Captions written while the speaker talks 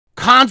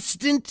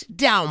Constant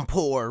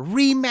Downpour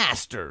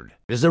Remastered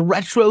is a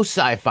retro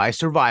sci-fi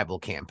survival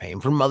campaign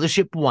from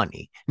Mothership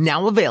 1E,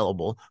 now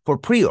available for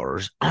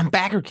pre-orders on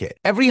BackerKit.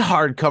 Every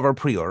hardcover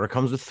pre-order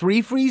comes with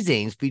 3 free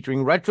zines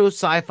featuring retro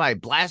sci-fi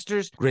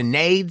blasters,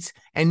 grenades,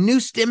 and new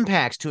stim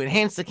packs to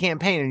enhance the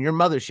campaign in your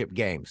Mothership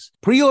games.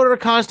 Pre-order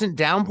Constant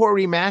Downpour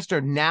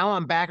Remastered now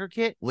on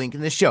BackerKit, link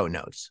in the show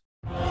notes.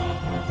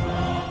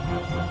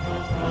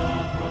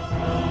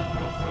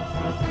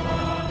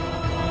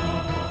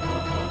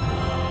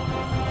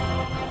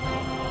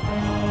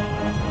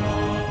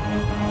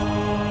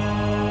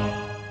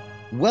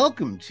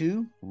 Welcome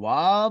to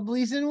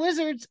Wobblies and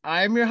Wizards.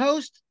 I'm your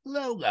host,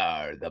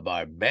 Logar the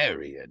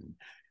Barbarian.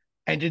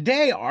 And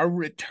today, our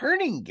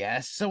returning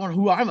guest, someone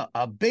who I'm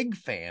a big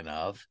fan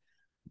of,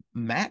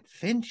 Matt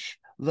Finch,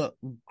 the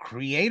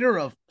creator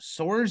of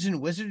Swords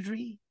and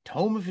Wizardry,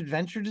 Tome of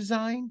Adventure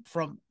Design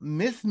from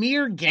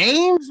Mythmere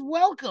Games.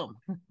 Welcome.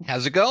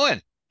 How's it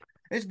going?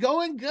 It's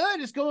going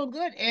good. It's going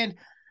good. And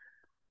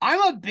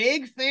I'm a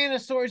big fan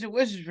of Swords and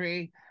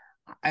Wizardry.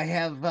 I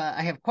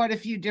have quite a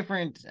few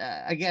different,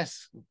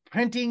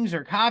 printings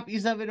or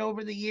copies of it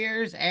over the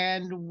years,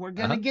 and we're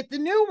going to get the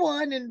new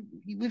one. And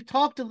we've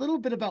talked a little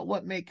bit about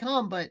what may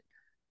come, but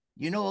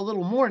you know a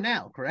little more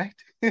now,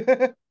 correct?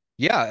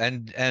 Yeah,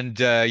 and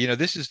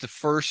this is the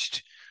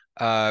first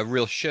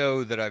real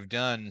show that I've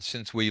done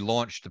since we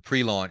launched the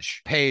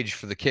pre-launch page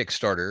for the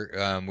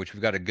Kickstarter, which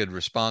we've got a good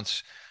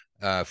response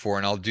for,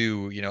 and I'll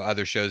do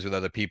other shows with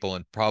other people,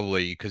 and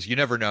probably, because you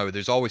never know,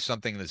 there's always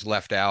something that's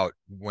left out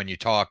when you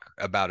talk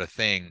about a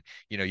thing.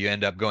 You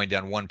end up going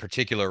down one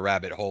particular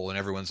rabbit hole, and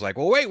everyone's like,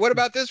 well, wait, what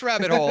about this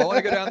rabbit hole? I want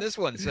to go down this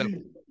one. So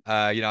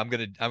I'm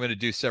gonna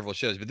do several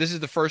shows, but this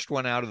is the first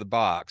one out of the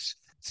box.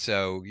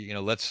 So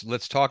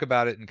let's talk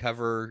about it and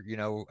cover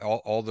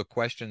all the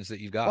questions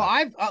that you've got.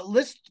 Well,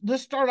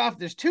 let's start off.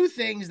 There's 2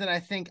 things that I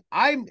think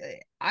I'm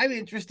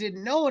interested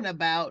in knowing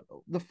about.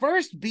 The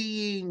first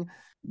being,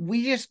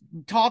 we just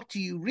talked to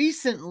you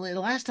recently.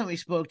 The last time we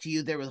spoke to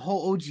you, there was a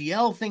whole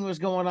OGL thing was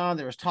going on.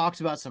 There was talks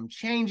about some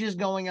changes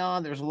going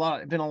on. There's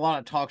been a lot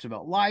of talks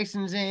about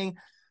licensing.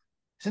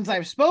 Since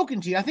I've spoken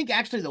to you, I think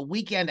actually the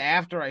weekend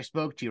after I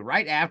spoke to you,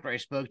 right after I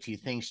spoke to you,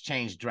 things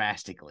changed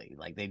drastically.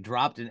 Like they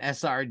dropped an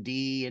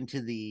SRD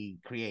into the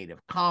Creative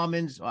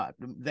Commons,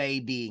 they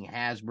being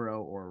Hasbro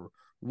or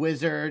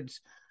Wizards.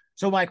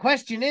 So my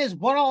question is,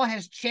 what all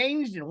has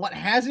changed and what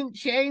hasn't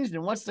changed,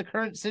 and what's the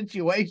current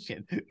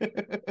situation?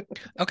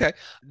 Okay.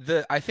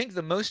 I think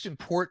the most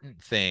important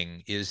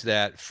thing is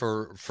that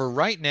for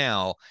right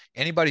now,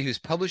 anybody who's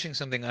publishing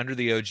something under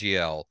the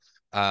OGL,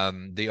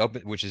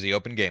 which is the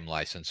open game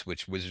license,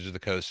 which Wizards of the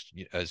Coast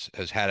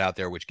has had out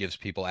there, which gives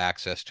people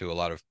access to a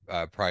lot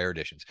of prior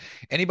editions.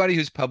 Anybody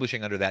who's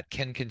publishing under that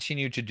can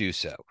continue to do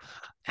so.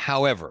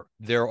 However,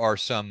 there are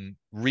some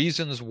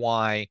reasons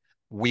why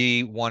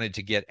we wanted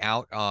to get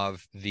out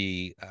of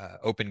the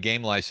open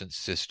game license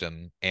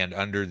system and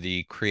under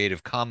the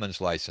Creative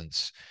Commons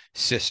license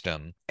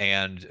system.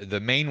 And the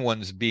main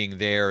ones being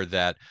there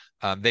that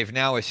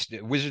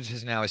Wizards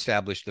has now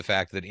established the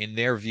fact that in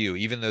their view,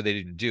 even though they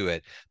didn't do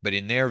it, but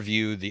in their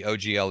view, the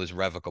OGL is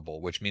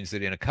revocable, which means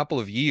that in a couple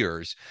of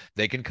years,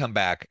 they can come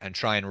back and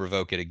try and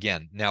revoke it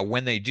again. Now,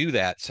 when they do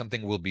that,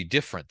 something will be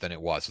different than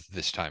it was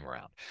this time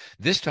around.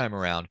 This time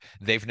around,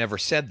 they've never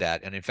said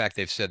that. And in fact,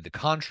 they've said the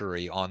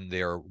contrary on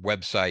their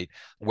website.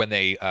 When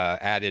they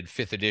added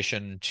 5th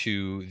edition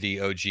to the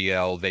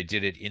OGL, they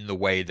did it in the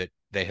way that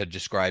they had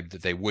described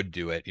that they would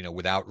do it,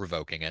 without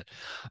revoking it.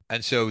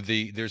 And so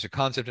there's a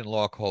concept in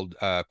law called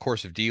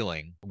course of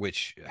dealing,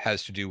 which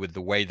has to do with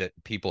the way that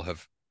people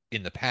have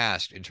in the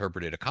past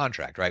interpreted a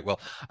contract, right? Well,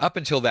 up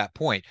until that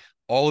point,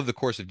 all of the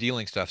course of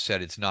dealing stuff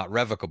said it's not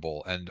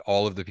revocable, and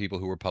all of the people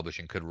who were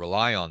publishing could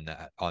rely on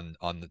that on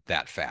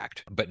that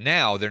fact. But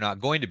now they're not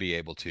going to be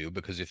able to,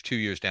 because if 2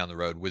 years down the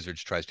road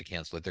Wizards tries to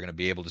cancel it, they're going to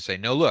be able to say,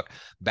 no, look,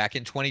 back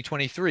in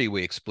 2023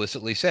 we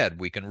explicitly said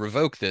we can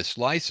revoke this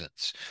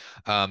license.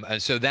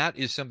 And so that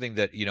is something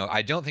that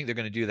I don't think they're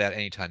going to do that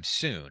anytime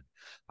soon.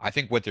 I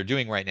think what they're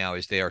doing right now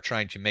is they are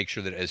trying to make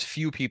sure that as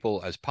few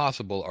people as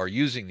possible are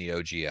using the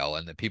OGL,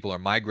 and that people are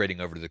migrating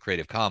over to the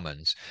Creative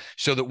Commons,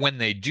 so that when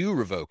they do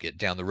revoke it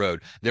down the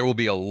road, there will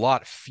be a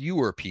lot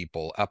fewer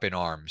people up in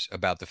arms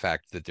about the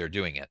fact that they're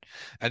doing it.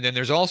 And then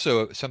there's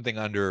also something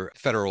under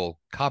federal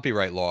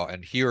copyright law,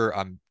 and here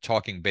I'm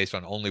talking based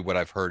on only what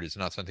I've heard. It's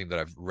not something that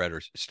I've read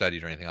or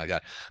studied or anything like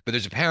that, but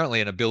there's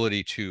apparently an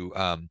ability to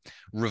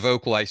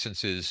revoke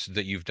licenses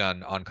that you've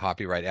done on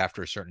copyright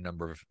after a certain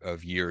number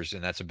of years,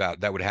 and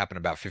that would happen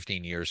about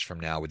 15 years from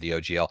now with the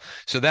OGL.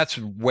 So that's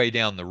way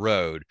down the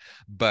road.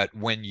 But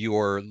when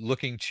you're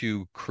looking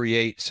to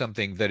create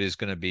something that is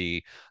going to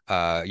be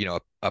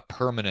a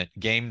permanent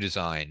game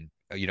design,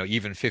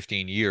 even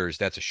 15 years,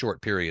 that's a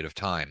short period of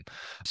time.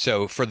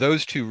 So for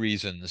those 2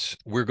 reasons,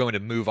 we're going to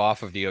move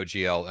off of the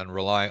OGL and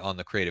rely on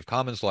the Creative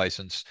Commons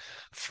license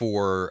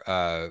for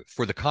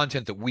the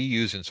content that we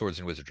use in Swords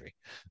and Wizardry.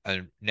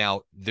 And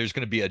now there's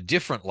going to be a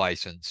different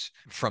license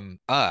from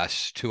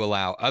us to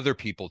allow other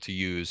people to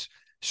use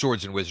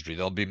Swords and Wizardry.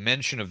 There'll be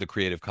mention of the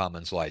Creative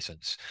Commons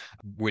license,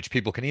 which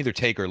people can either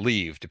take or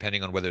leave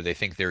depending on whether they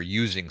think they're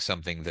using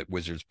something that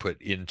Wizards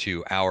put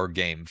into our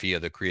game via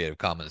the Creative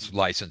Commons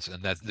license.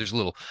 And that there's a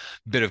little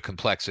bit of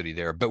complexity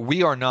there. But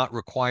we are not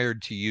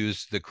required to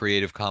use the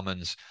Creative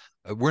Commons.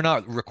 We're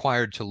not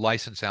required to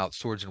license out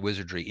Swords and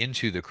Wizardry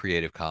into the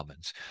Creative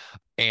Commons.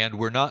 And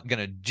we're not going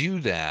to do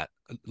that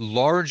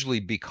largely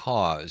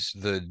because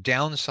the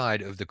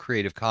downside of the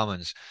Creative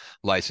Commons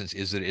license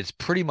is that it's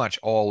pretty much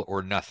all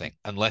or nothing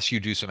unless you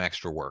do some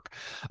extra work.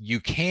 You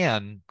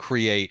can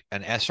create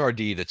an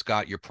SRD that's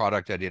got your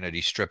product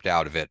identity stripped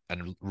out of it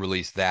and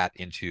release that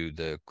into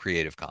the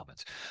Creative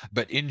Commons.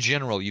 But in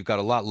general, you've got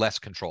a lot less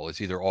control.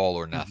 It's either all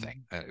or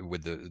nothing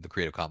with the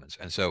Creative Commons.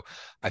 And so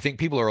I think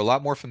people are a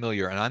lot more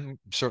familiar, and I'm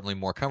certainly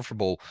more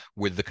comfortable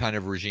with the kind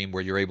of regime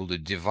where you're able to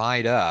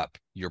divide up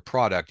your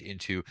product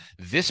into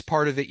this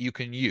part of it you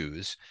can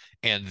use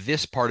and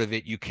this part of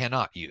it you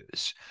cannot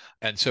use.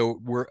 And so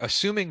we're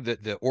assuming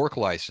that the orc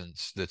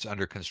license that's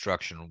under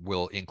construction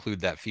will include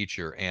that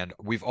feature. And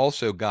we've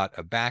also got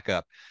a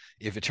backup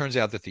if it turns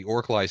out that the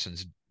orc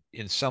license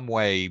in some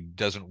way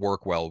doesn't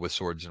work well with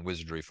Swords and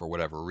Wizardry for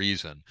whatever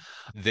reason.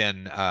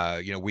 Then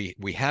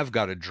we have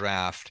got a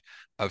draft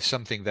of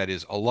something that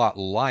is a lot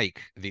like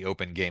the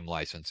open game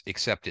license,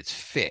 except it's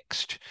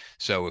fixed.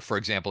 So, for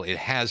example, it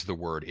has the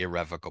word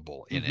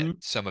irrevocable in it.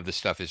 Some of the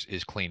stuff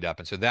is cleaned up.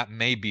 And so that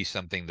may be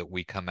something that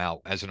we come out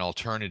as an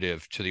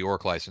alternative to the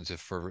orc license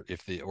if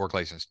the orc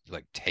license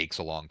like takes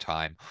a long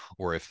time,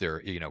 or if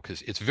they're,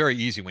 because it's very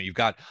easy when you've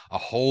got a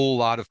whole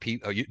lot of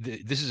people.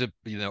 This is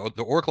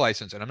the orc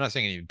license, and I'm not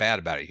saying anything bad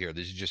about it here.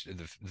 This is just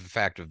the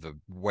fact of the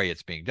way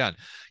it's being done.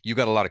 You've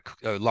got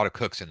a lot of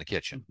cooks in the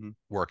kitchen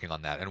working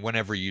on that. And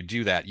whenever you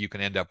do that, you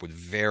can end up with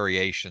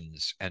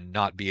variations and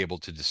not be able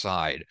to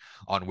decide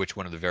on which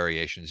one of the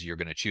variations you're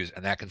going to choose.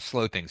 And that can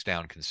slow things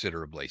down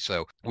considerably.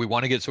 So we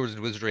want to get Swords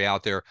and Wizardry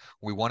out there.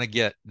 We want to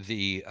get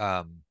the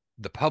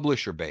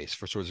publisher base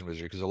for Swords and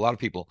Wizardry, because a lot of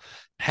people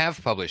have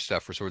published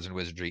stuff for Swords and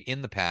Wizardry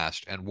in the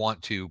past and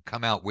want to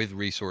come out with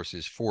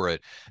resources for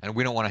it. And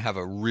we don't want to have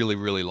a really,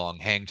 really long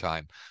hang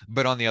time.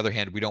 But on the other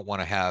hand, we don't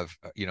want to have,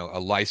 a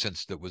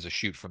license that was a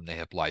shoot from the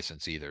hip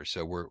license either.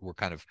 So we're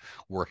kind of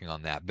working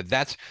on that. But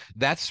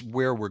that's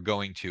where we're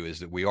going to, is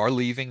that we are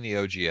leaving the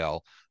OGL.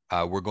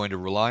 We're going to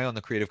rely on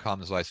the Creative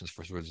Commons license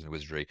for Swords and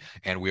Wizardry,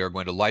 and we are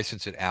going to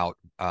license it out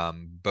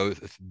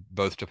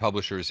both to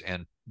publishers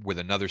and with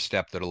another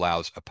step that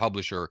allows a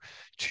publisher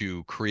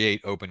to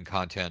create open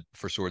content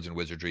for Swords and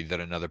Wizardry that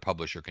another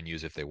publisher can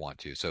use if they want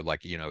to. So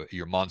like,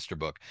 your monster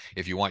book,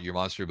 if you want your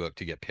monster book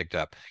to get picked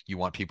up, you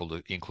want people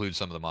to include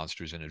some of the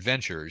monsters and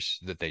adventures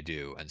that they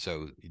do. And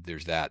so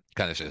there's that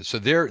kind of, so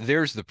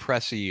there's the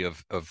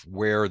précis of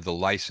where the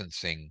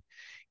licensing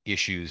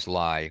issues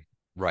lie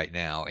right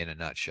now in a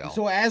nutshell.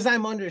 So as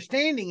I'm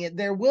understanding it,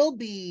 there will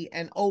be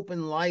an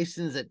open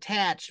license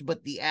attached,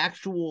 but the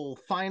actual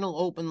final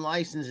open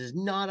license is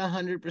not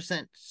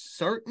 100%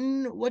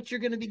 certain what you're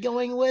going to be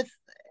going with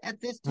at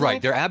this time.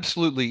 Right. There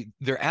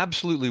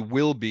absolutely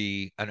will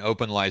be an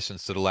open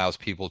license that allows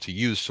people to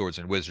use Swords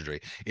and Wizardry.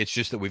 It's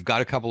just that we've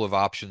got a couple of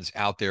options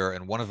out there,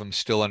 and one of them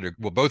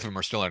both of them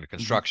are still under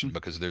construction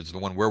because there's the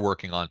one we're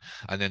working on,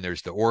 and then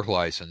there's the orc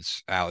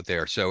license out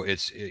there. So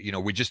it's,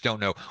 we just don't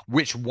know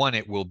which one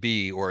it will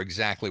be or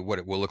exactly what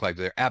it will look like.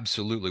 There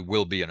absolutely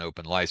will be an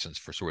open license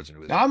for Swords and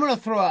Wizardry. Now I'm going to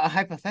throw a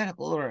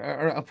hypothetical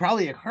or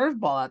probably a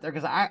curveball out there,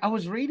 because I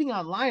was reading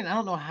online. I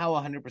don't know how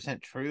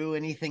 100% true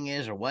anything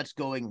is or what's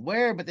going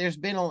where, but there's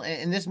been,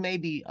 and this may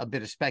be a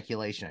bit of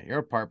speculation on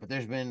your part, but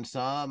there's been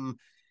some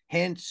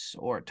hints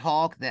or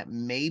talk that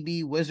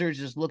maybe Wizards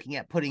is looking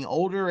at putting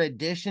older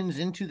editions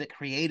into the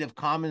Creative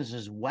Commons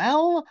as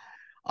well,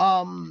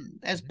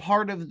 as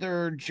part of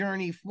their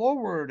journey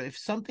forward. If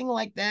something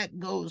like that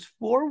goes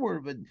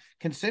forward, but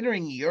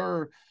considering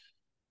your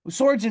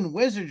Swords and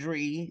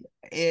Wizardry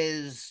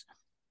is,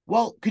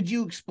 well, could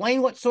you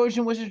explain what Swords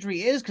and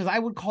Wizardry is? Because I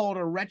would call it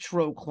a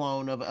retro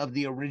clone of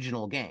the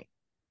original game.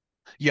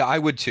 Yeah, I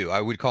would too. I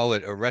would call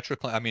it a retro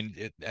clone. I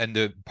mean, and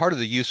the part of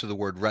the use of the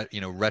word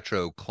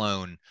retro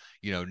clone,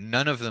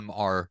 none of them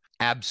are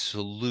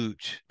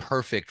absolute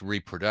perfect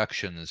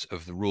reproductions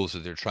of the rules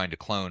that they're trying to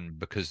clone,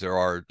 because there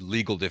are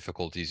legal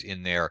difficulties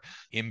in there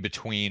in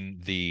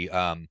between the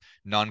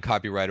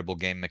non-copyrightable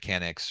game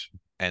mechanics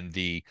and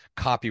the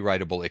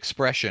copyrightable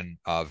expression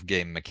of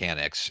game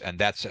mechanics. And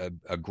that's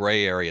a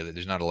gray area that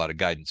there's not a lot of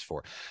guidance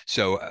for.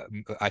 So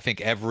I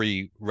think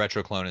every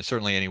retro clone, and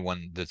certainly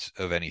anyone that's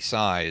of any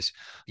size,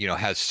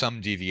 has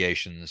some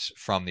deviations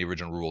from the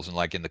original rules. And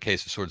like in the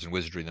case of Swords and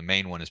Wizardry, the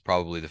main one is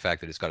probably the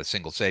fact that it's got a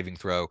single saving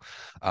throw,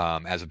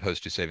 as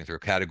opposed to saving throw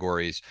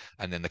categories.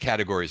 And then the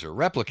categories are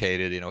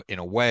replicated in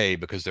a way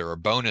because there are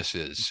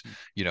bonuses,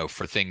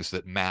 for things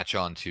that match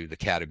onto the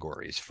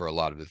categories for a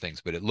lot of the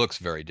things, but it looks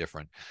very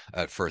different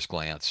at first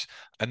glance.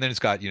 And then it's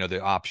got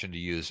the option to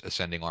use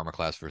ascending armor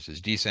class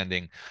versus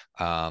descending.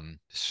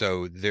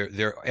 So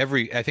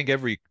I think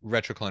every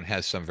retro clone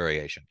has some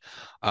variation.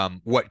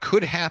 What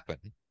could happen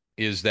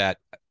is that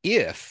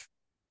if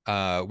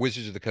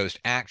Wizards of the Coast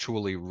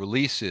actually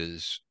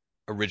releases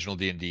original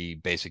D&D,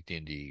 basic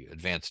D&D,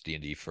 advanced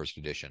D&D first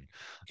edition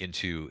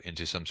into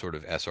some sort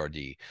of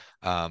SRD,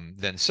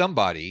 then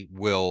somebody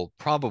will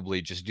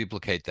probably just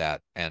duplicate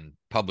that and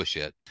publish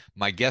it.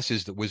 My guess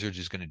is that Wizards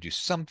is going to do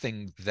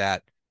something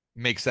that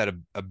makes that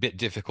a bit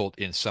difficult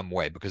in some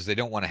way, because they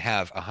don't want to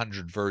have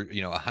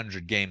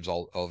 100 games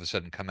all of a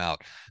sudden come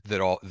out that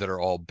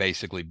are all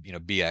basically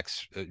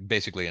BX,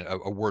 basically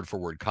a word for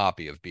word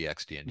copy of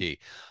BX D&D.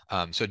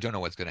 So I don't know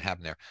what's going to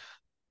happen there.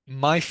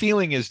 My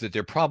feeling is that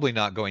they're probably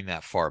not going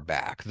that far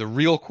back. The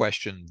real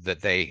question that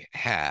they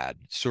had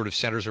sort of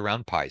centers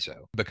around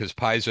Paizo, because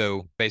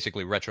Paizo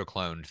basically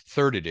retrocloned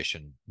third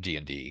edition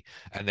D&D,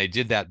 and they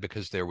did that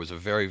because there was a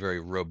very,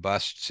 very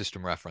robust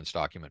system reference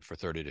document for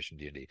third edition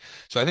D&D.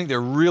 So I think they're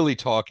really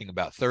talking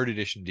about third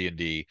edition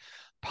D&D,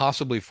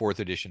 possibly fourth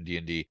edition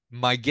D&D.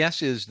 My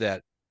guess is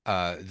that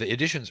the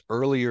editions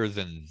earlier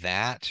than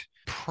that,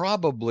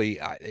 probably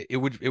it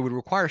would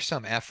require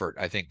some effort,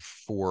 I think,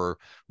 for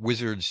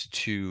Wizards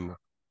to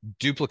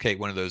duplicate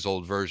one of those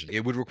old versions.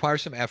 It would require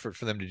some effort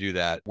for them to do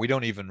that. We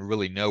don't even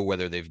really know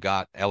whether they've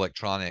got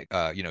electronic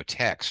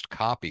text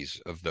copies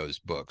of those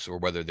books, or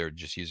whether they're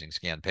just using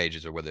scanned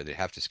pages, or whether they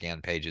have to scan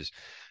pages,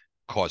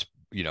 cause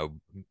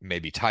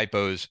maybe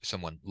typos,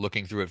 someone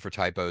looking through it for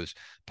typos,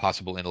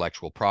 possible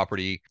intellectual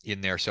property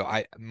in there. So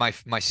my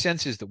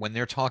sense is that when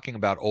they're talking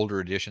about older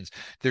editions,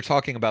 they're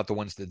talking about the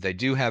ones that they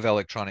do have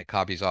electronic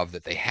copies of,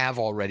 that they have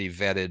already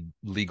vetted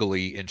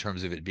legally in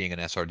terms of it being an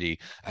SRD,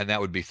 and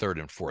that would be third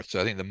and fourth. So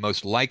I think the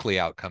most likely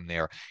outcome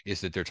there is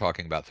that they're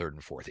talking about third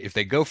and fourth. If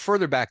they go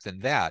further back than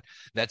that,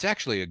 that's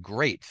actually a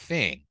great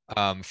thing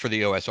for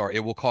the OSR.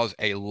 It will cause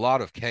a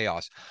lot of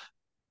chaos.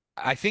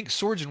 I think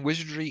Swords and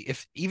Wizardry,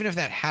 even if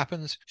that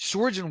happens,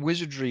 Swords and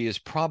Wizardry is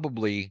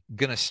probably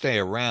going to stay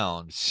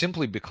around,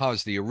 simply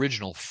because the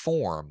original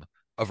form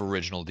of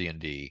original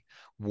D&D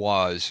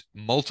was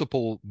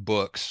multiple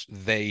books.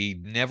 They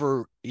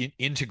never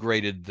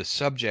integrated the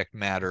subject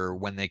matter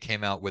when they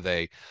came out with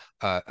a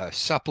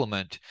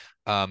supplement.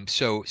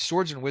 So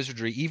Swords and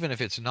Wizardry, even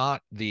if it's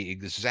not the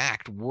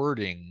exact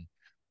wording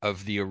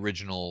of the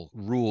original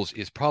rules,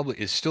 is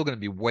still going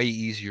to be way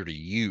easier to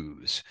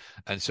use.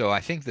 And so I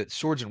think that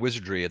Swords and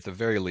Wizardry, at the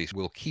very least,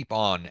 will keep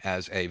on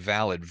as a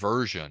valid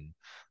version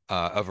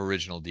of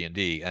original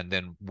D&D. And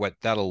then what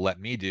that'll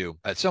let me do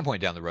at some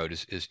point down the road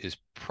is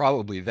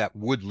probably that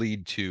would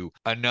lead to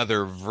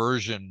another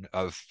version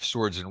of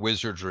Swords and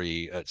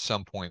Wizardry at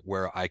some point,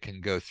 where I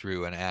can go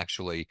through and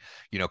actually,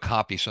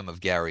 copy some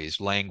of Gary's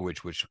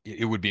language, which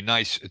it would be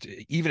nice,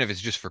 even if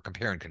it's just for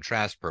compare and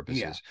contrast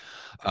purposes.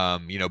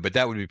 Yeah. But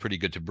that would be pretty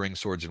good to bring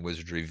Swords and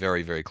Wizardry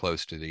very, very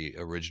close to the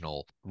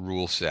original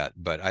rule set.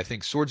 But I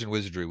think Swords and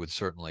Wizardry would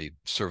certainly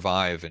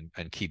survive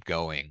and keep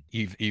going,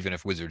 even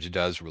if Wizards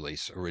does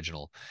release original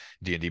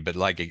D&D. But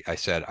like I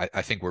said,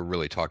 I think we're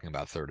really talking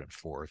about third and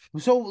fourth.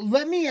 So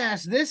let me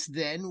ask this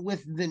then: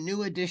 with the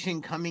new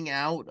edition coming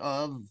out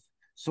of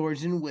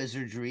Swords and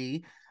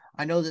Wizardry,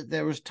 I know that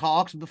there was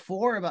talks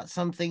before about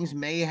some things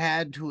may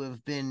had to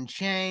have been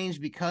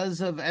changed because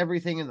of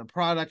everything in the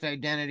product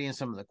identity and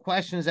some of the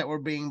questions that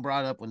were being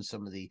brought up when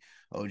some of the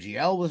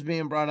OGL was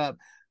being brought up.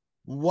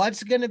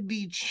 What's going to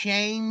be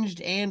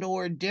changed and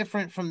or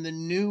different from the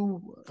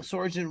new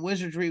Swords and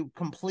Wizardry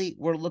complete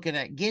we're looking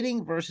at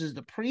getting versus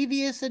the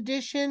previous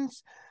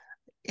editions,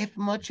 if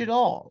much at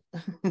all?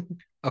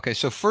 Okay,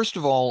 so first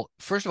of all,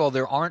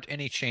 there aren't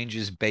any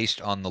changes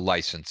based on the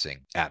licensing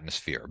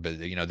atmosphere. But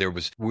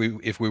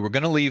if we were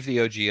going to leave the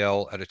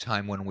OGL at a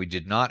time when we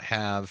did not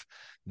have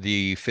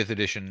the 5th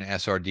edition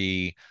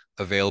SRD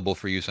available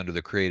for use under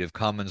the Creative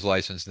Commons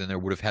license, then there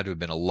would have had to have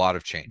been a lot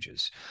of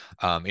changes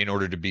in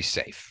order to be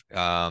safe.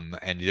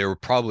 And there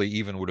probably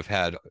even would have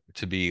had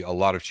to be a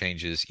lot of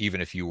changes,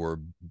 even if you were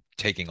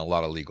taking a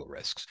lot of legal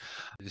risks.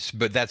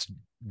 But that's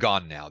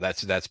gone now.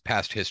 That's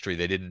past history.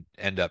 They didn't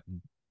end up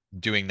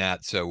doing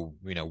that, so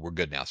we're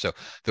good now. So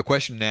the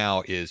question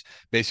now is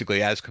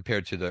basically, as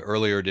compared to the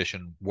earlier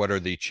edition, what are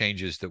the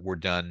changes that were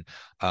done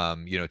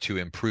to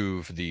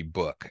improve the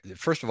book?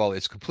 First of all,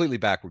 it's completely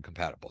backward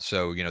compatible,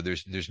 so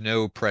there's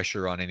no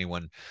pressure on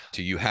anyone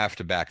you have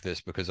to back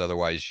this, because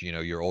otherwise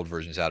your old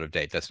version's out of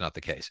date. That's not the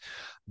case.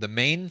 The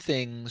main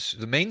thing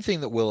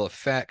that will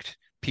affect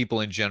people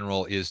in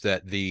general is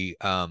that the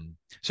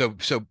so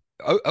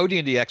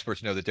OD&D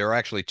experts know that there are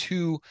actually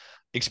 2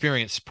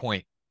 experience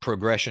point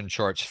progression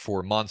charts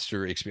for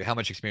monster experience. How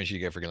much experience you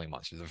get for killing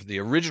monsters? The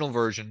original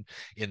version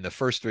in the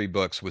first 3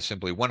 books was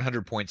simply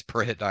 100 points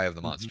per hit die of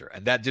the monster,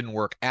 and that didn't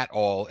work at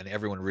all, and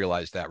everyone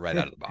realized that right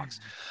out of the box.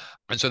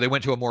 And so they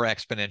went to a more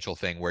exponential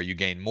thing where you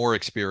gain more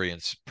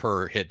experience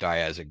per hit die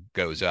as it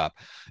goes up.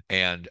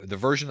 And the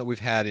version that we've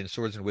had in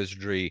Swords and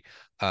Wizardry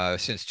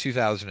since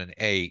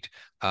 2008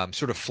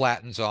 sort of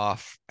flattens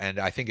off, and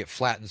I think it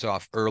flattens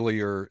off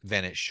earlier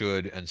than it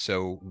should, and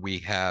so we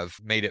have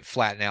made it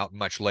flatten out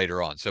much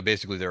later on. So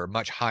basically, there are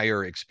much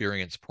higher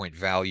experience point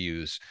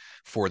values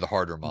for the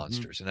harder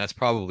monsters, and that's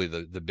probably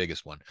the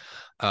biggest one.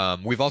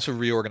 We've also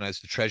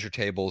reorganized the treasure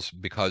tables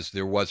because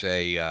there was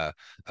a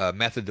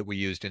method that we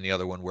used in the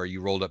other one where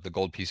you rolled up the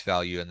gold piece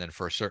value, and then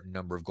for a certain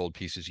number of gold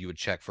pieces, you would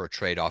check for a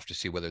trade-off to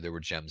see whether there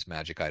were gems,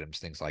 magic items,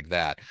 things like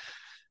that.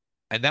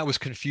 And that was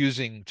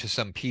confusing to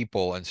some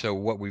people. And so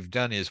what we've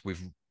done is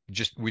we've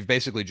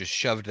basically just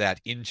shoved that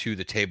into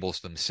the tables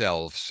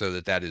themselves so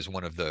that that is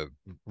one of the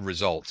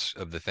results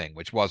of the thing,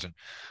 which wasn't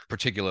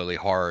particularly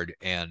hard.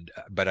 And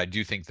but I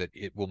do think that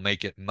it will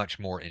make it much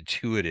more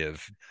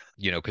intuitive,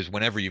 because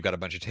whenever you've got a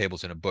bunch of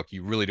tables in a book,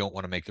 you really don't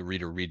want to make the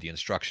reader read the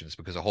instructions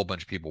because a whole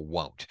bunch of people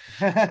won't.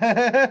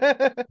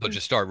 They'll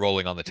just start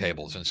rolling on the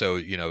tables. And so,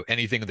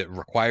 anything that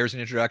requires an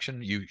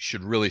introduction, you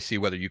should really see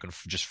whether you can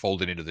just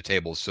fold it into the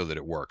tables so that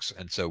it works.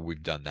 And so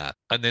we've done that.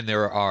 And then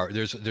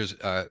there's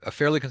a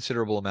fairly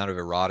considerable amount of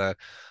errata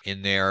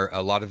in there.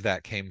 A lot of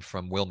that came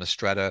from Will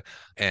Mistretta,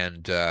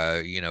 and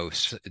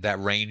that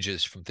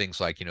ranges from things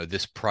like,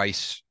 this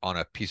price on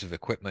a piece of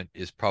equipment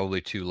is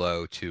probably too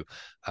low to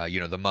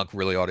the monk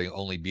really ought to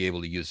only be able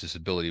to use this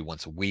ability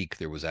once a week.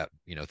 There was that,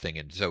 thing.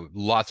 And so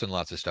lots and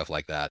lots of stuff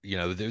like that.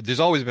 There's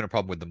always been a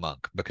problem with the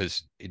monk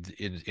because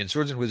in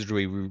Swords and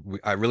Wizardry,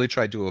 I really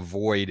tried to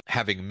avoid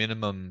having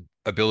minimum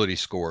ability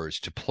scores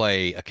to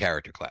play a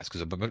character class because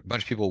a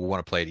bunch of people will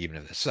want to play it even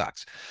if it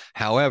sucks.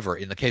 However,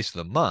 in the case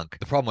of the monk,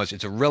 the problem was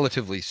it's a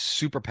relatively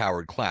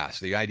superpowered class.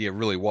 The idea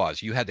really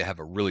was you had to have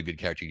a really good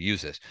character to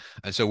use this.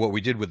 And so what we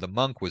did with the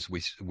monk was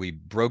we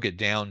broke it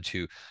down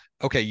to,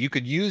 okay, you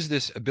could use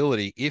this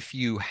ability if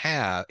you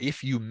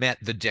met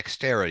the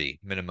dexterity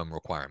minimum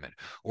requirement,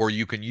 or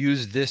you can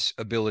use this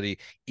ability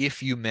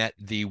if you met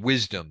the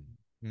wisdom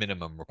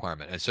minimum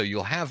requirement. And so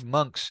you'll have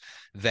monks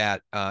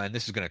that, and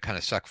this is going to kind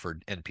of suck for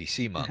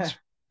NPC monks,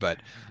 but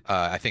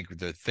I think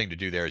the thing to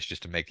do there is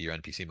just to make your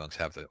NPC monks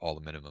have all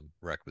the minimum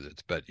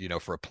requisites. But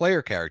for a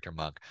player character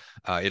monk,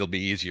 it'll be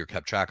easier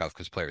kept track of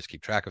because players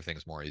keep track of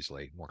things more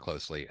easily, more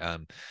closely.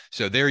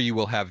 So there you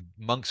will have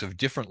monks of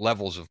different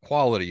levels of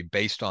quality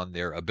based on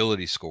their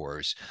ability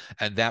scores,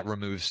 and that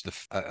removes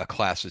a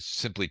class that's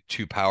simply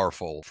too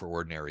powerful for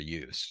ordinary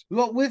use.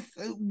 Well,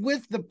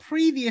 with the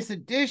previous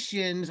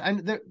editions,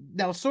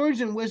 now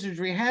Swords and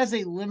Wizardry has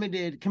a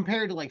limited,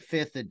 compared to like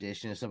 5th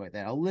edition and stuff like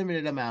that, a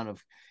limited amount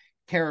of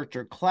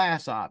character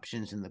class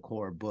options in the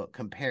core book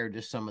compared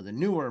to some of the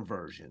newer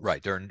versions.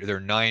 Right. There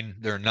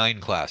are 9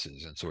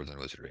 classes in Swords and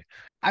Wizardry.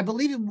 I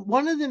believe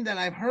one of them that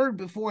I've heard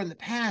before in the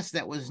past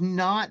that was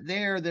not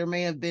there. There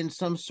may have been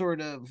some sort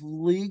of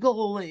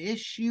legal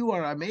issue,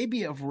 or I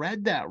maybe have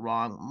read that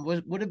wrong.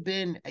 Would have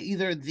been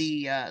either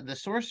the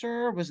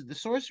sorcerer. Was it the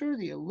sorcerer or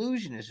the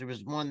illusionist? There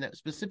was one that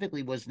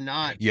specifically was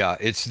not. Yeah,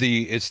 it's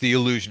the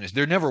illusionist.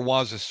 There never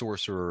was a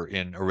sorcerer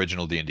in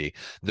original D&D.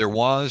 There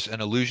was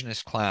an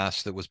illusionist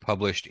class that was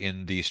published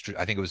in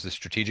I think it was the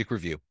Strategic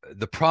Review.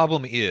 The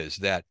problem is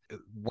that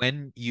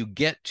when you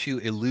get to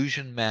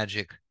illusion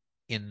magic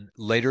in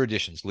later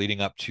editions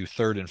leading up to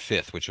 3rd and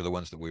 5th, which are the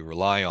ones that we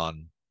rely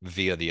on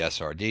via the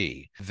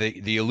SRD,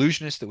 the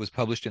illusionist that was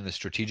published in the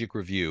Strategic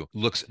Review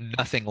looks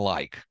nothing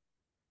like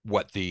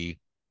what the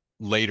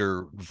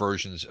later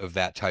versions of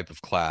that type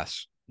of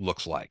class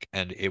looks like.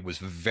 And it was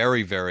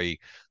very, very,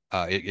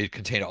 it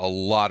contained a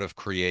lot of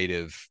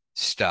creative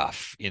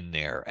stuff in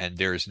there, and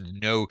there's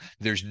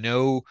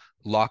no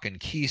lock and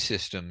key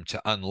system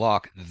to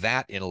unlock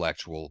that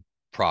intellectual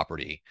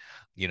property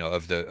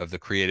of the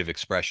creative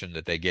expression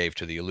that they gave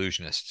to the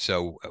illusionist.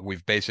 So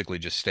we've basically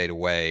just stayed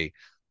away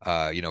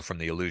from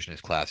the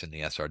illusionist class in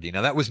the SRD.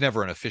 Now that was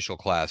never an official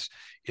class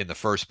in the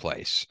first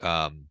place.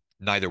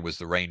 Neither was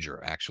the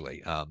ranger,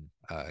 actually.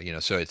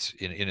 So it's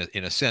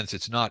in a sense,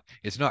 it's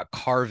not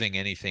carving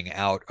anything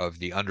out of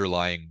the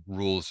underlying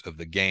rules of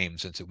the game,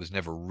 since it was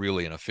never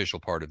really an official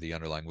part of the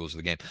underlying rules of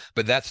the game.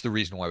 But that's the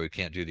reason why we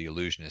can't do the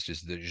illusionist,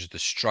 is that just the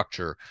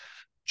structure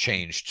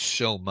changed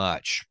so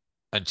much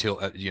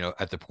until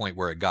at the point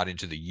where it got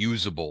into the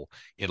usable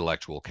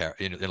intellectual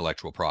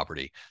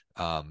property,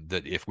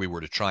 that if we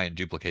were to try and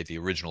duplicate the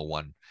original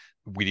one,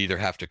 we'd either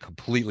have to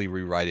completely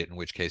rewrite it, in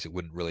which case it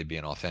wouldn't really be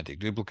an authentic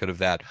duplicate of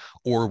that,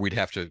 or we'd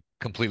have to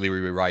completely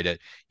rewrite it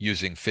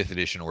using 5th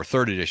edition or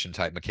 3rd edition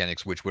type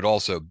mechanics, which would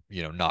also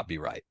not be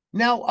right.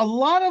 Now, a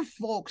lot of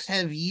folks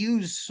have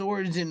used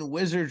Swords and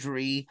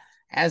Wizardry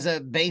as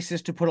a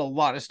basis to put a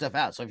lot of stuff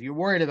out. So if you're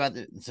worried about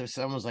it, so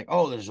someone's like,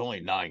 oh, there's only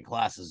 9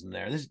 classes in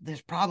there.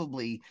 There's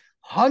probably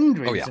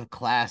hundreds of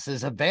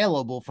classes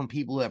available from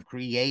people who have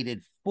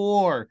created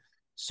for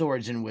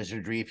Swords and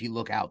Wizardry. If you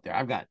look out there,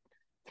 I've got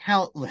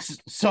countless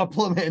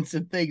supplements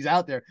and things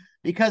out there,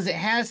 because it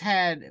has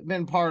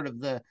been part of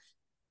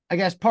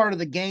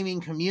the gaming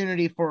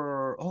community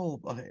for,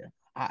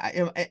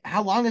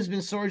 how long has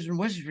been Swords and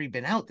Wizardry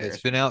been out there?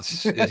 It's been out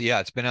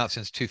it's been out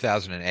since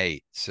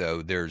 2008,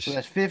 so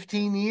that's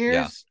 15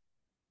 years.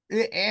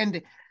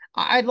 And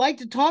I'd like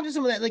to talk to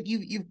some of that. Like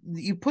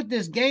you put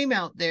this game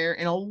out there,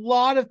 and a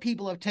lot of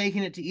people have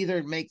taken it to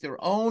either make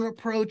their own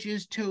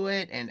approaches to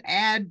it and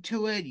add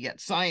to it. You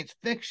got science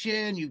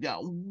fiction, you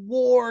got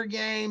war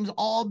games,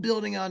 all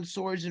building on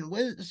swords and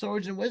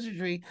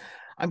wizardry.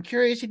 I'm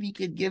curious if you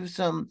could give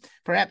some,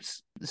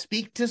 perhaps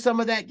speak to some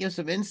of that, give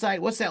some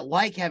insight. What's that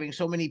like having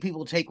so many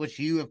people take what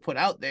you have put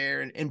out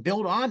there and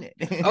build on it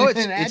Oh,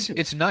 and add to it?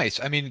 it's nice.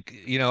 I mean,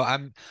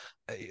 I'm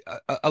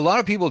a lot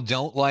of people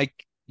don't like,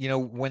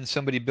 when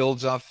somebody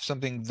builds off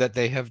something that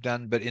they have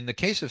done, but in the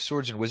case of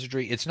Swords and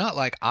Wizardry, it's not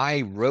like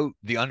I wrote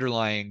the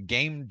underlying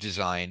game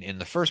design in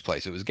the first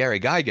place. It was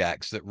Gary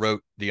Gygax that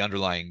wrote the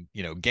underlying,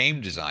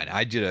 game design.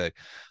 I did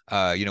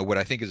what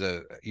I think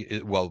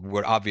is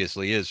what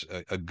obviously is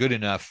a good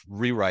enough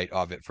rewrite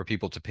of it for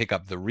people to pick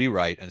up the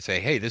rewrite and say,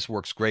 hey, this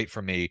works great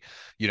for me,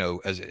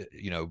 as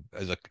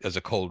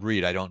a cold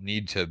read. I don't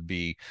need to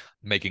be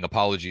making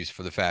apologies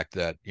for the fact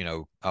that,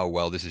 oh,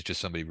 well, this is just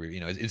somebody,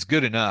 it's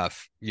good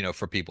enough,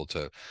 for people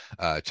to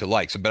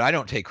like. So, but I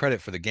don't take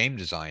credit for the game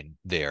design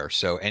there.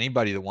 So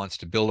anybody that wants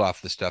to build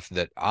off the stuff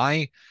that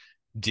I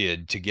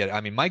did to get,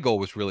 I mean, my goal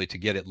was really to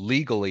get it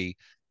legally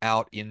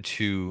out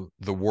into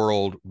the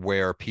world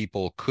where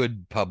people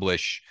could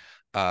publish,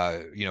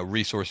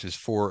 resources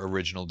for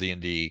original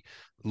D&D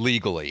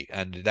legally.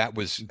 And that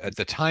was, at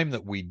the time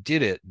that we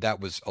did it, that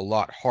was a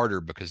lot harder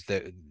because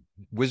the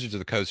Wizards of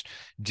the Coast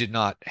did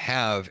not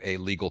have a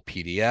legal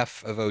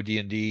PDF of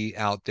OD&D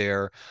out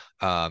there.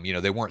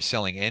 They weren't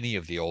selling any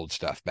of the old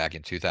stuff back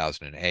in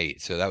 2008.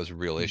 So that was a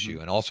real issue.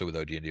 And also with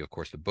OD&D, of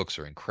course, the books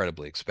are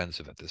incredibly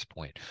expensive at this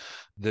point.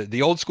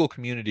 The old school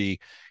community,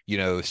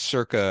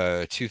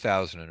 circa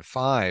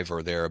 2005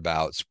 or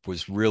thereabouts,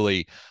 was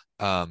really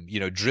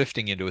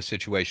drifting into a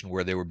situation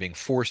where they were being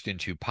forced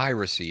into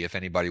piracy if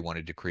anybody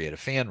wanted to create a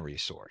fan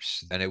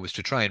resource. And it was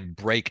to try and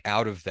break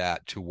out of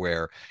that to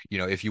where,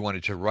 if you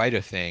wanted to write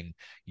a thing,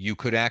 you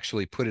could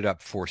actually put it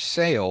up for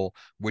sale,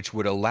 which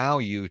would allow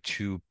you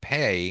to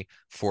pay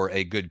for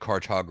a good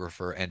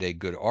cartographer and a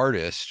good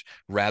artist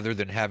rather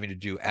than having to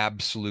do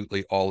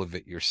absolutely all of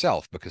it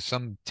yourself, because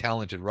some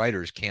talented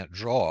writers can't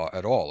draw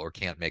at all or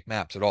can't make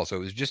maps at all. So it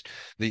was just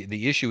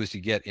the issue is to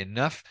get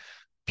enough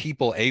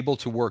people able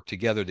to work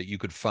together that you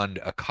could fund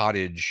a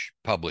cottage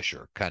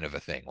publisher kind of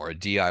a thing, or a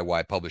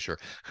DIY publisher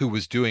who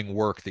was doing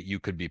work that you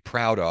could be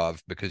proud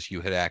of because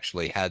you had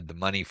actually had the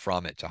money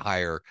from it to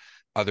hire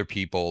other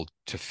people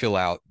to fill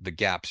out the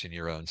gaps in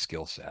your own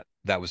skill set.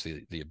 That was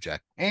the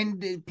objective.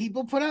 And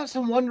people put out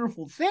some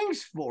wonderful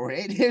things for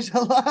it. There's a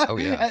lot. Oh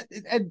yeah.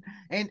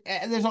 And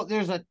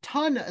there's a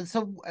ton.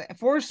 So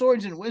for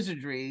Swords and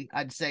Wizardry,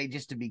 I'd say,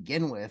 just to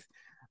begin with,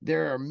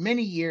 there are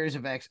many years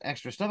of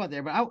extra stuff out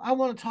there, but I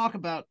want to talk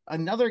about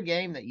another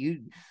game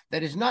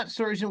that is not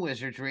Swords and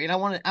Wizardry,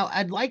 and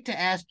I'd like to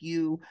ask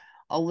you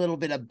a little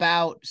bit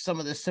about some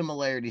of the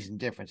similarities and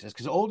differences,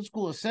 because Old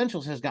School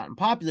Essentials has gotten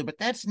popular, but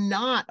that's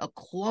not a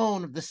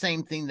clone of the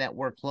same thing that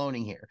we're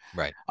cloning here,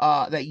 right?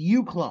 That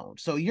you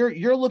cloned. So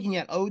you're looking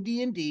at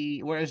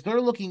OD&D, whereas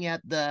they're looking at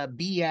the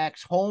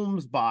BX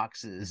Holmes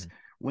boxes. Mm-hmm.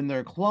 When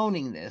they're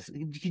cloning this,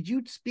 could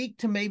you speak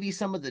to maybe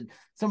some of the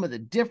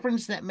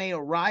difference that may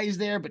arise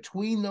there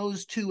between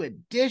those two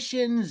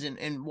editions,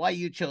 and why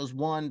you chose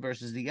one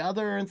versus the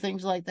other and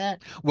things like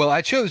that? Well,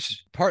 I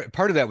chose part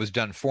of that was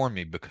done for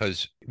me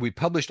because we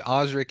published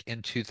Osric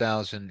in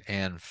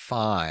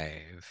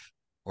 2005,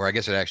 or I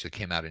guess it actually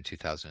came out in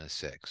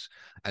 2006.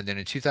 And then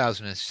in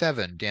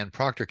 2007, Dan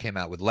Proctor came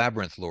out with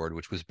Labyrinth Lord,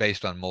 which was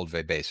based on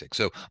Moldvay Basic.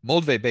 So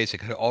Moldvay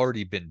Basic had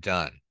already been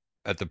done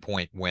at the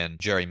point when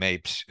Jerry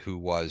Mapes, who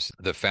was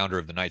the founder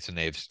of the Knights and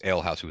Knaves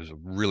Ale House, who was a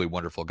really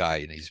wonderful guy,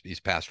 and he's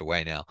passed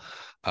away now.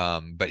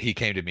 But he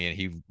came to me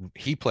and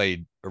he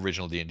played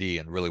original D&D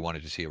and really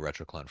wanted to see a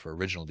retro clone for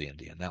original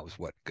D&D, and that was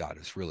what got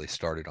us really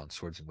started on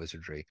Swords and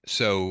Wizardry.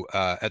 So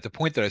at the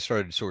point that I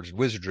started Swords and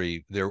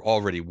Wizardry, there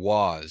already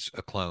was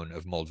a clone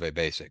of Moldvay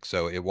Basic,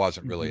 so it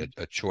wasn't really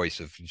a choice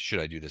of should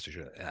I do this or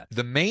should I that.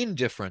 The main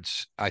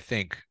difference, I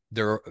think,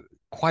 there are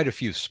quite a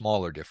few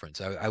smaller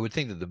differences. I would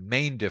think that the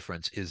main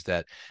difference is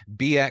that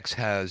BX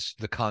has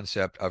the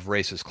concept of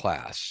race as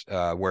class,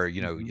 where,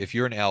 if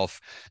you're an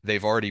elf,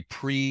 they've already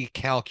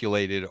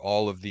pre-calculated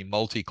all of the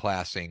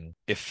multi-classing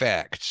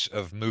effects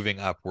of moving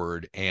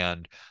upward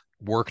and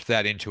worked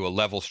that into a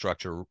level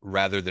structure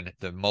rather than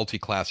the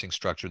multi-classing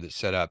structure that's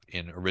set up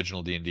in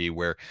original D&D,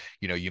 where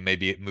you may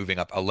be moving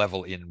up a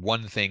level in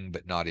one thing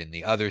but not in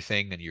the other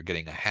thing, and you're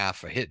getting a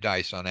half a hit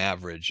dice on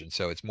average, and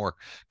so it's more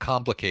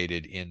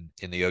complicated in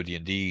the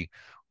OD&D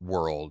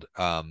world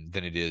than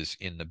it is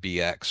in the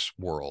BX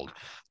world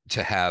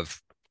to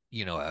have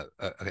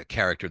a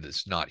character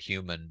that's not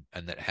human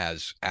and that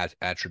has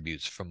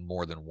attributes from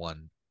more than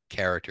one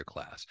character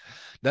class.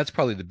 That's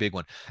probably the big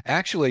one.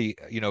 Actually,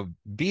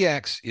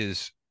 BX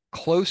is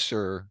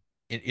closer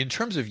in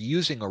terms of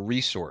using a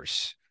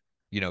resource,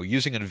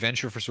 using an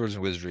adventure for Swords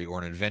and Wizardry or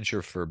an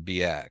adventure for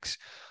BX.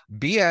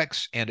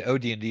 BX and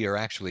OD&D are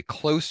actually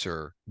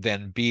closer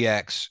than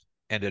BX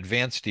and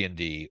Advanced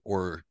D&D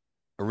or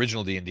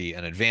original D&D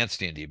and advanced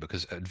D&D,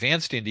 because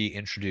advanced D&D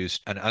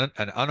introduced an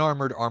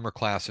unarmored armor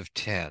class of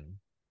 10,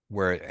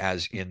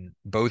 whereas in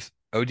both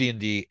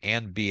OD&D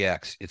and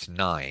BX it's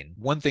 9.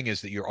 One thing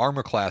is that your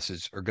armor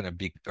classes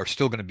are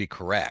still going to be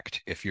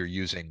correct if you're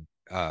using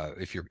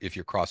if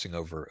you're crossing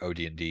over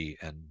OD&D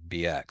and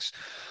BX.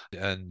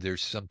 And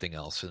there's something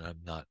else, and I'm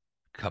not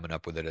coming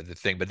up with it as a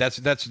thing, but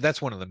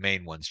that's one of the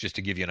main ones, just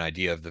to give you an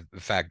idea of the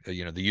fact, the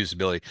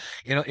usability.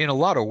 In a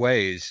lot of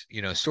ways,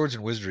 Swords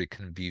and Wizardry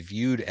can be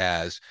viewed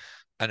as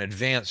an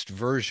advanced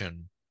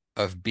version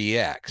of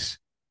BX,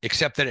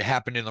 except that it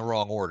happened in the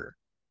wrong order.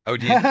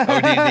 OD&D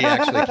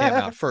actually came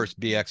out first,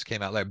 BX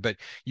came out later, but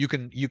you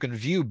can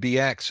view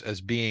BX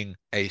as being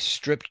a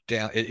stripped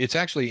down. It's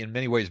actually in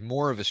many ways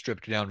more of a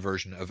stripped down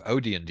version of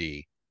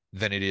OD&D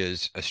than it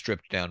is a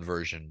stripped down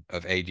version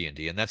of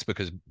AD&D. And that's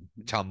because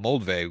Tom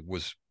Moldvay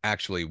was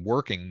actually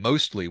working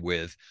mostly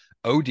with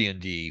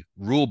OD&D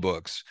rule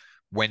books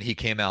when he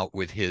came out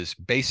with his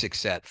basic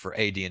set for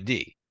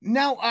AD&D.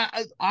 Now,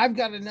 I've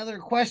got another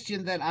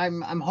question that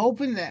I'm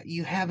hoping that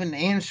you have an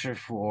answer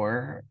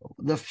for.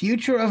 The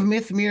future of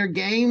Mythmere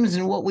Games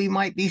and what we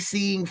might be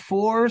seeing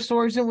for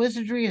Swords and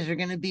Wizardry. Is there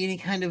going to be any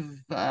kind of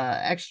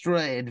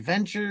extra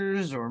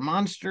adventures or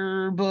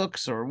monster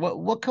books, or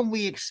what can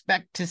we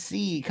expect to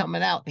see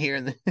coming out here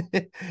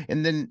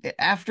and then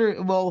after?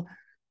 Well,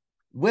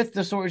 with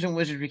the Swords and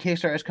Wizardry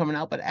Kickstarter is coming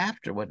out, but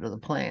after, what are the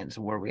plans?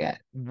 Where are we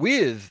at?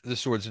 With the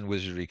Swords and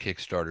Wizardry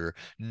Kickstarter,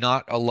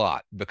 not a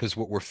lot, because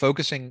what we're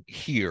focusing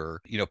here,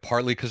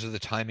 partly because of the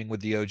timing with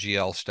the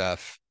OGL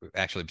stuff,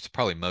 actually, it's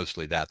probably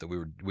mostly that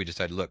we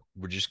decided, look,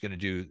 we're just going to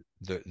do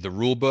the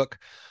rule book,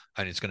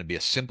 and it's going to be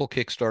a simple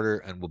Kickstarter,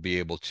 and we'll be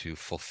able to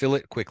fulfill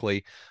it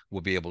quickly. We'll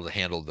be able to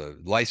handle the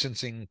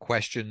licensing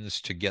questions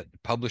to get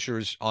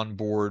publishers on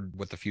board,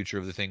 what the future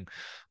of the thing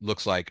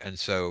looks like. And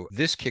so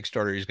this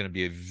Kickstarter is going to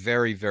be a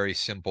very, very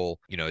simple,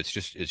 it's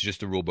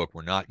just a rule book.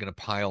 We're not going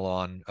to pile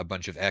on a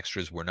bunch of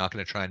extras. We're not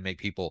going to try and make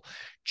people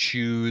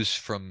choose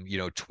from,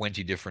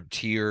 20 different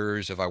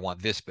tiers of I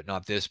want this, but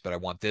not this, but I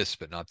want this,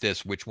 but not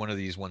this. Which one of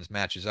these ones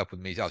matches up with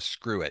me? Oh,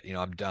 screw it.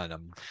 I'm done.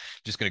 I'm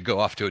just going to go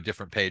off to a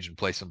different page and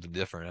play something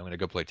different. I'm going to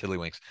go play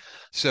Tiddlywinks.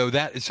 So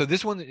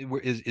this one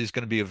is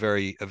going to be a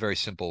very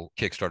simple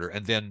Kickstarter.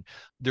 And then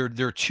there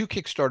are two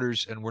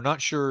Kickstarters, and we're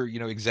not sure,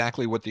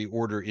 exactly what the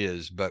order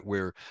is, but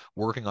we're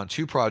working on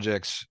two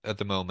projects at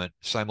the moment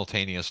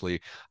simultaneously.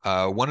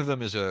 One of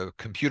them is a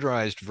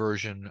computerized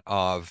version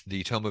of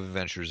the Tome of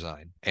Adventure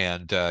Design,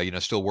 and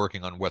still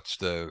working on what's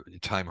the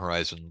time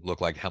horizon look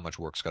like, how much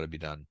work's got to be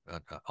done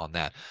on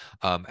that.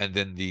 And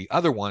then the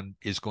other one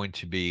is going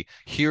to be,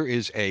 here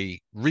is a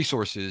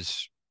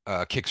resources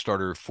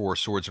Kickstarter for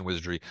Swords and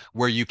Wizardry,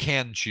 where you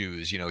can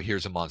choose,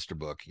 here's a monster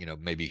book,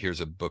 maybe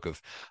here's a book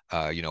of,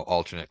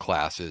 alternate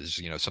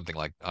classes, something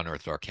like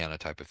Unearthed Arcana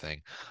type of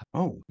thing.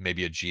 Oh,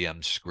 maybe a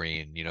GM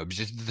screen,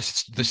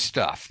 just the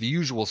stuff, the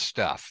usual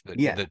stuff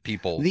that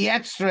people, the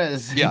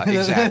extras. Yeah,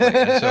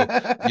 exactly. And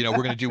so,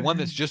 we're going to do one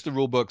that's just the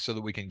rule book so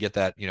that we can get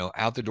that,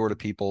 out the door to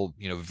people,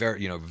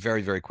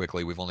 very, very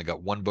quickly. We've only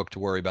got one book to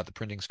worry about the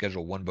printing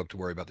schedule, one book to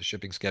worry about the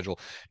shipping schedule.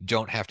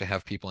 Don't have to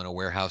have people in a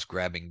warehouse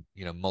grabbing,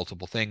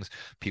 multiple things.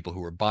 People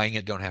who are buying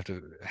it don't have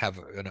to have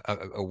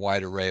a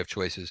wide array of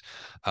choices.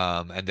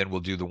 And then we'll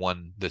do the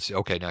one that's,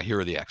 okay, now here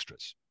are the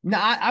extras. No,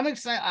 I'm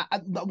excited.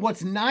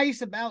 What's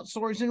nice about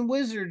Swords and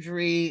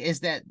Wizardry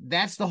is that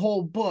that's the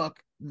whole book.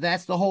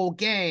 That's the whole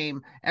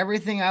game.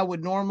 Everything I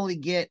would normally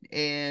get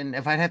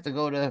if I'd have to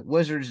go to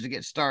Wizards to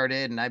get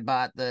started, and I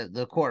bought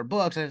the core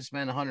books, I'd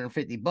spend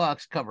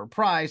 $150 cover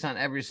price on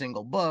every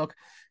single book: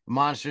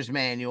 Monsters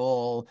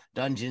Manual,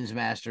 Dungeons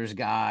Master's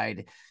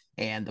Guide,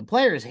 and the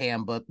Player's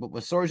Handbook. But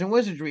with Swords and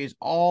Wizardry, it's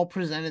all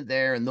presented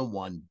there in the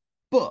one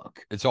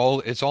book. It's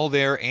all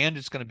there, and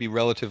it's going to be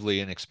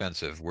relatively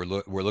inexpensive. We're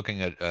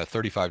looking at a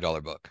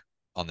 $35 book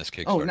on this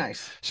Kickstarter. Oh,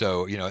 nice.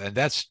 So, and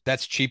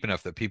that's cheap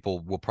enough that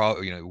people will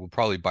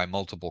probably buy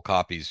multiple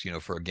copies,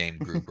 for a game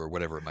group or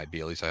whatever it might be.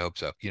 At least I hope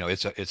so.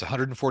 It's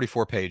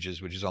 144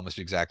 pages, which is almost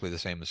exactly the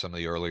same as some of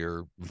the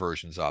earlier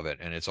versions of it.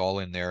 And it's all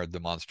in there,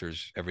 the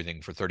monsters,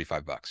 everything, for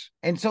 $35.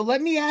 And so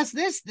let me ask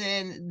this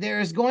then.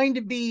 There's going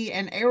to be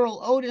an Errol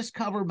Otis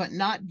cover, but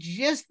not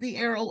just the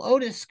Errol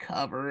Otis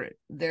cover.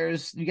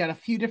 You got a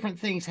few different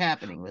things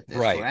happening with this,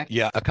 right? Correct?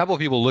 Yeah. A couple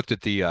of people looked at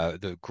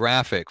the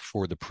graphic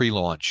for the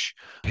pre-launch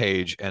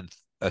page and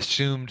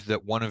assumed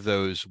that one of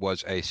those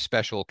was a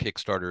special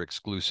Kickstarter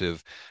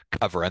exclusive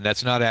cover, and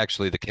that's not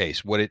actually the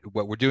case. What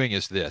we're doing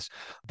is this: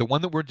 the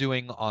one that we're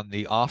doing on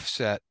the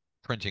offset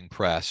printing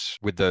press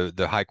with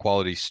the high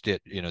quality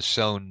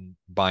sewn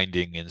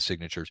binding and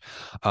signatures,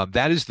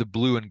 that is the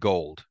blue and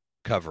gold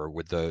cover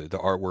with the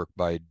artwork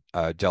by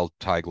Del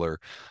Tigler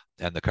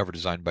and the cover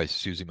designed by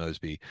Susie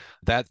Mosby.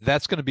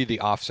 That's going to be the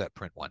offset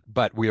print one,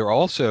 but we are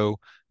also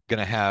going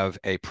to have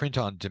a print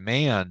on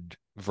demand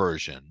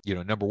version.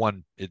 Number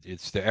one,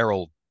 it's the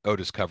Errol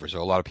Otis cover, so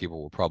a lot of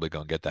people will probably go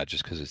and get that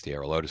just because it's the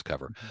Errol Otis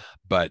cover. Mm-hmm.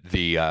 But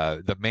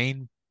the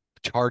main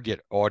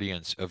target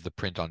audience of the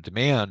print on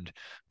demand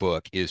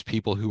book is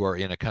people who are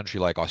in a country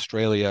like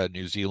Australia,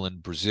 New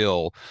Zealand,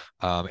 Brazil,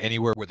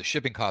 anywhere where the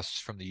shipping costs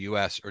from the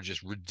US are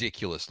just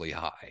ridiculously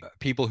high.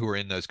 People who are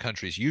in those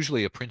countries,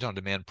 usually a print on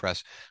demand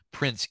press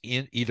prints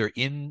in either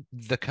in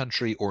the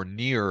country or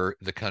near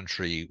the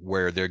country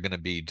where they're going to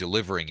be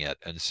delivering it.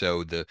 And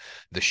so the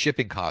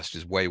shipping cost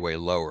is way, way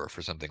lower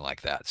for something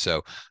like that.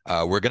 So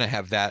we're going to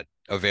have that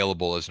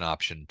available as an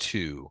option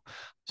too.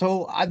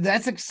 So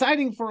that's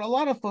exciting for a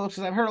lot of folks,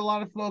 because I've heard a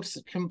lot of folks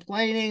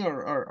complaining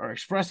or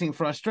expressing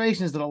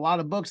frustrations that a lot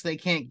of books they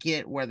can't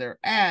get where they're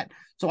at.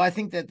 So I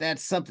think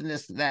that's something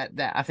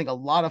that I think a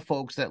lot of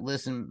folks that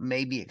listen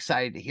may be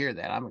excited to hear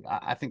that.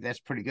 I think that's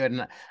pretty good.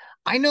 And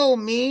I know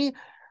me,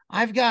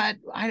 I've got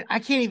I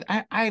can't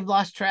even I've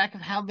lost track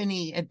of how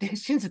many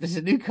editions. If there's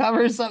a new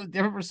cover or something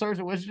different for Swords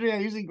of Wizardry, I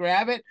usually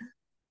grab it.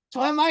 So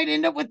I might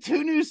end up with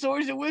 2 new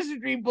Swords and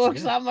Wizardry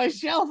books on my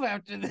shelf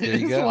after this. There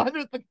you go.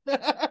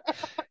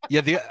 Yeah,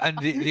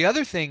 the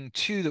other thing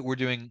too that we're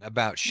doing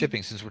about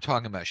shipping, since we're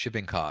talking about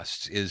shipping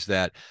costs, is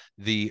that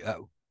the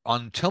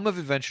on Tome of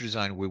Adventure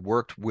Design, we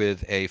worked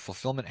with a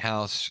fulfillment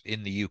house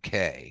in the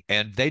UK,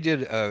 and they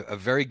did a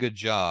very good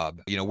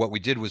job. What we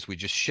did was we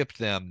just shipped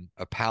them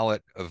a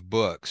pallet of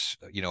books,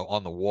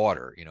 on the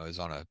water, is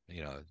on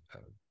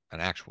an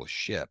actual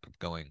ship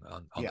going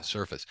on the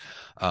surface,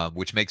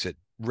 which makes it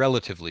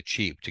relatively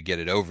cheap to get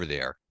it over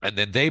there. And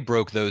then they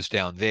broke those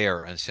down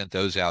there and sent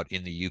those out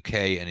in the UK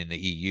and in the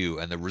EU.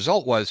 And the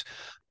result was,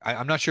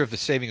 I'm not sure if the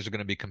savings are going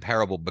to be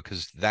comparable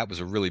because that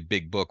was a really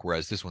big book,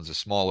 whereas this one's a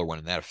smaller one,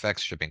 and that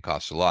affects shipping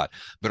costs a lot.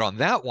 But on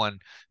that one,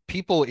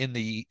 people in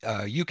the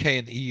UK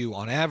and the EU,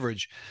 on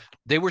average,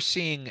 they were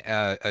seeing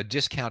a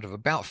discount of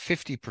about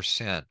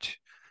 50%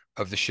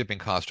 of the shipping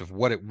cost of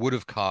what it would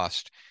have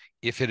cost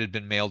if it had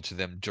been mailed to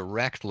them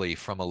directly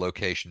from a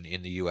location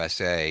in the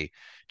USA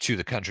to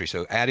the country.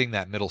 So adding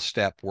that middle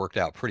step worked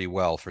out pretty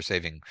well for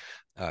saving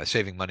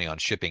money on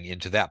shipping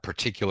into that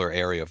particular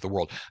area of the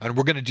world. And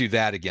we're going to do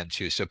that again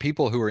too. So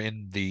people who are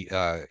in the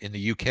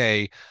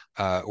UK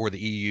or the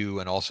EU,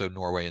 and also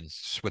Norway and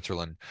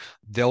Switzerland,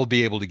 they'll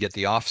be able to get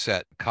the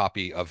offset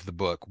copy of the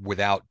book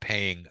without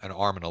paying an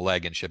arm and a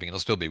leg in shipping.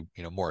 It'll still be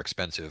more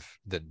expensive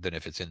than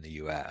if it's in the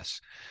US.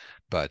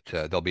 But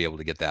they'll be able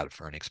to get that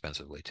for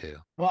inexpensively too.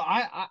 Well,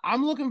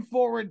 I'm looking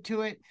forward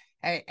to it,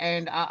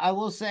 and I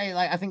will say,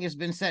 like I think it's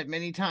been said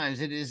many times,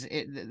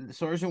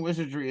 Swords and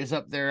Wizardry is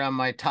up there on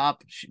my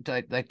top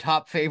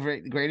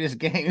favorite greatest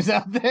games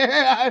out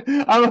there.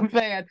 I'm a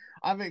fan.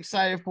 I'm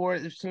excited for it.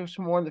 There's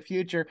some more in the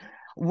future.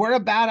 We're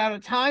about out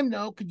of time,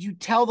 though. Could you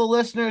tell the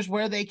listeners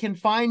where they can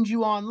find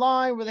you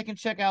online, where they can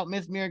check out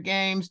Mythmere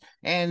Games,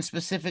 and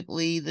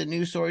specifically the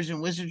new Swords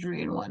and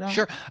Wizardry and whatnot?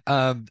 Sure.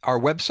 Our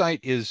website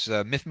is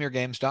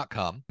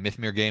mythmeregames.com.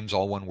 Mythmere Games,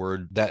 all one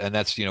word.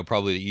 That's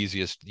probably the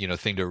easiest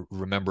thing to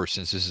remember,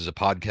 since this is a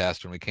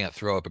podcast and we can't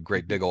throw up a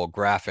great big old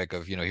graphic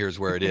of here's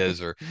where it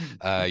is, or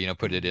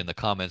put it in the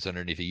comments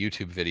underneath a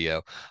YouTube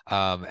video.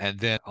 And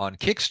then on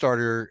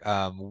Kickstarter,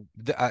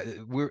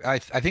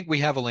 I think we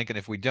have a link, and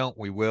if we don't,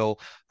 we will.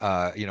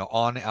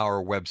 On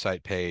our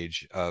website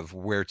page of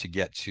where to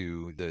get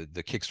to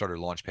the Kickstarter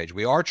launch page.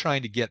 We are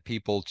trying to get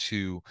people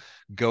to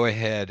go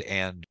ahead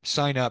and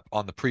sign up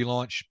on the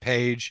pre-launch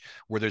page,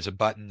 where there's a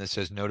button that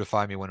says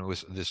notify me when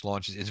this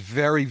launches. It's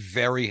very,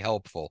 very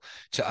helpful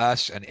to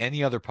us and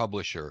any other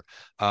publisher.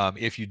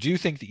 If you do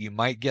think that you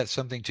might get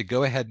something, to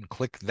go ahead and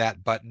click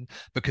that button,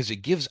 because it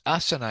gives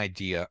us an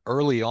idea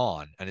early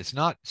on, and it's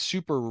not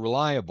super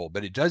reliable,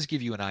 but it does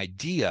give you an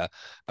idea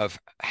of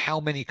how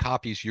many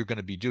copies you're going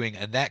to be doing,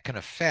 and that can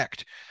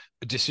affect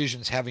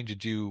decisions having to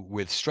do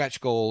with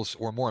stretch goals,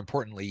 or more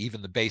importantly,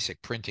 even the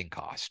basic printing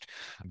cost.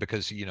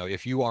 Because,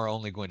 if you are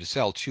only going to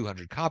sell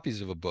 200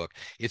 copies of a book,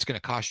 it's going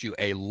to cost you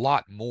a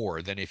lot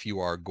more than if you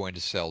are going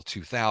to sell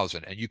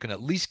 2,000. And you can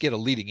at least get a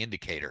leading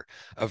indicator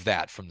of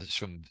that from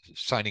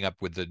signing up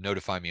with the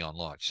Notify Me on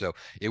launch. So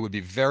it would be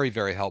very,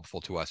 very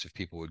helpful to us if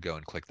people would go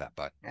and click that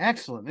button.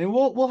 Excellent. And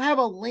we'll have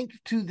a link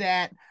to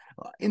that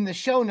in the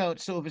show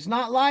notes. So if it's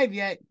not live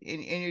yet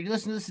and you're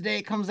listening to this today,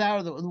 it comes out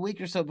of the week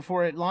or so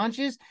before it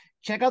launches,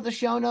 check out the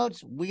show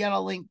notes. We got a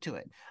link to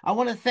it. I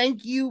want to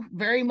thank you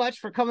very much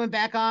for coming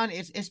back on.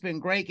 It's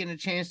been great getting a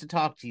chance to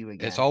talk to you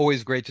again. It's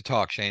always great to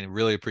talk, Shane.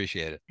 Really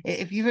appreciate it.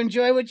 If you've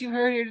enjoyed what you've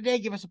heard here today,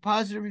 give us a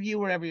positive review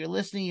wherever you're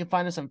listening. You can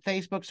find us on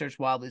Facebook, search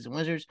Wildlies and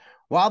Wizards.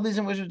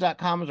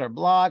 WildliesandWizards.com is our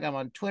blog. I'm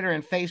on Twitter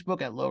and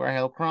Facebook at Lower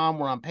Hail Crom.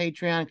 We're on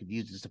Patreon. Could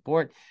use the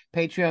support.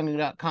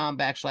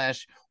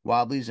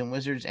 Patreon.com/Wildlies and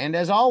Wizards. And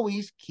as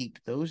always, keep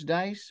those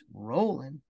dice rolling.